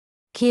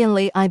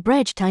Keonly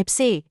iBridge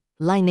Type-C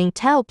Lightning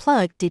Tail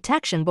Plug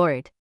Detection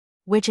Board,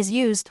 which is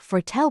used for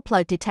tail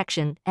plug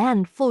detection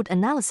and fault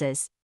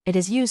analysis. It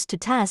is used to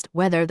test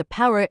whether the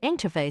power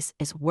interface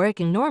is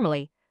working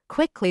normally,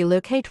 quickly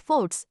locate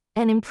faults,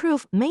 and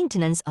improve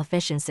maintenance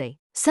efficiency.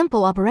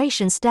 Simple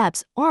operation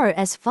steps are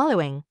as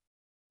following.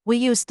 We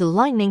use the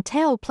Lightning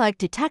Tail Plug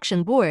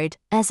Detection Board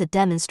as a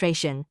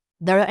demonstration.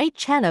 There are 8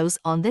 channels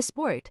on this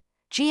board.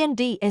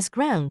 GND is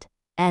ground,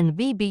 and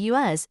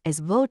VBUS is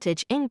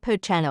voltage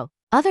input channel.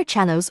 Other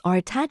channels are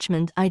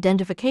attachment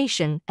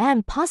identification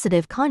and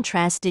positive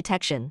contrast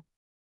detection.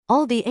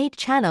 All the 8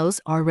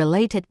 channels are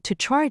related to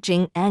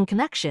charging and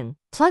connection.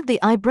 Plug the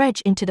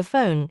iBridge into the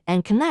phone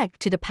and connect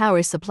to the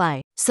power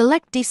supply.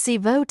 Select DC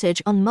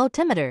voltage on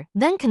multimeter,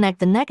 then connect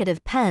the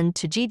negative pen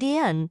to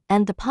GDN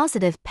and the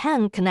positive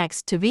pen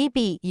connects to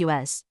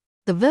VBUS.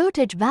 The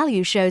voltage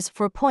value shows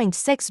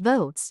 4.6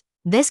 volts.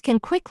 This can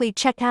quickly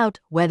check out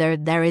whether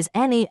there is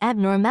any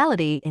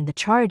abnormality in the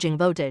charging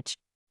voltage.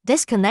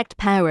 Disconnect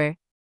power.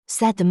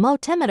 Set the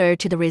multimeter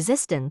to the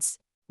resistance.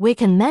 We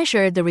can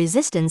measure the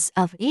resistance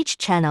of each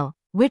channel,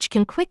 which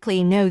can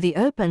quickly know the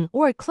open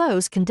or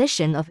closed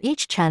condition of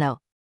each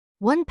channel.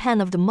 One pen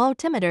of the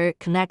multimeter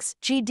connects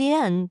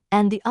GDN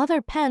and the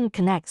other pen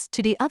connects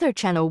to the other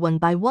channel one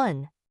by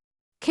one.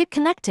 Keep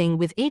connecting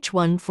with each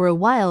one for a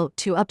while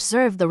to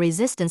observe the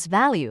resistance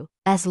value.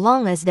 As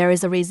long as there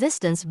is a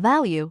resistance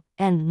value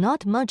and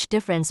not much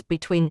difference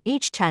between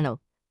each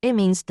channel, it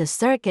means the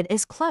circuit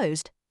is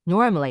closed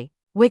normally.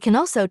 We can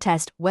also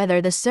test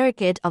whether the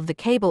circuit of the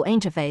cable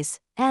interface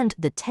and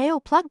the tail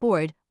plug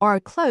board are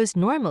closed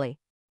normally.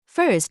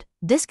 First,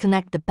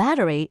 disconnect the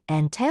battery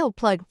and tail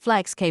plug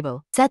flex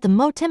cable. Set the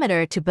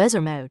multimeter to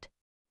buzzer mode.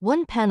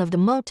 One pen of the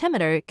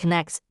multimeter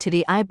connects to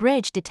the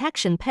iBridge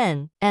detection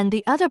pin, and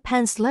the other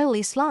pen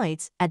slowly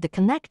slides at the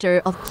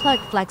connector of plug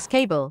flex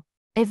cable.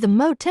 If the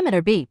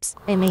multimeter beeps,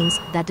 it means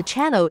that the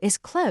channel is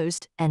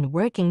closed and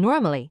working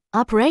normally.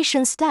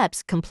 Operation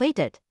steps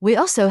completed. We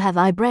also have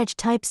iBridge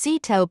Type-C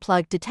tail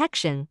plug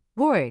detection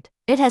board.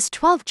 It has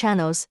 12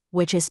 channels,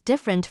 which is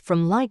different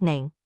from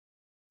Lightning.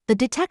 The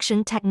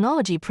detection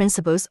technology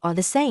principles are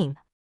the same.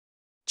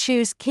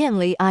 Choose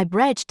Keonly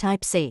iBridge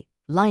Type-C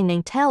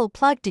Lightning Tail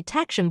Plug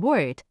Detection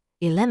Board.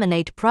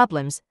 Eliminate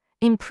problems.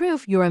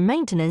 Improve your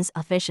maintenance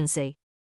efficiency.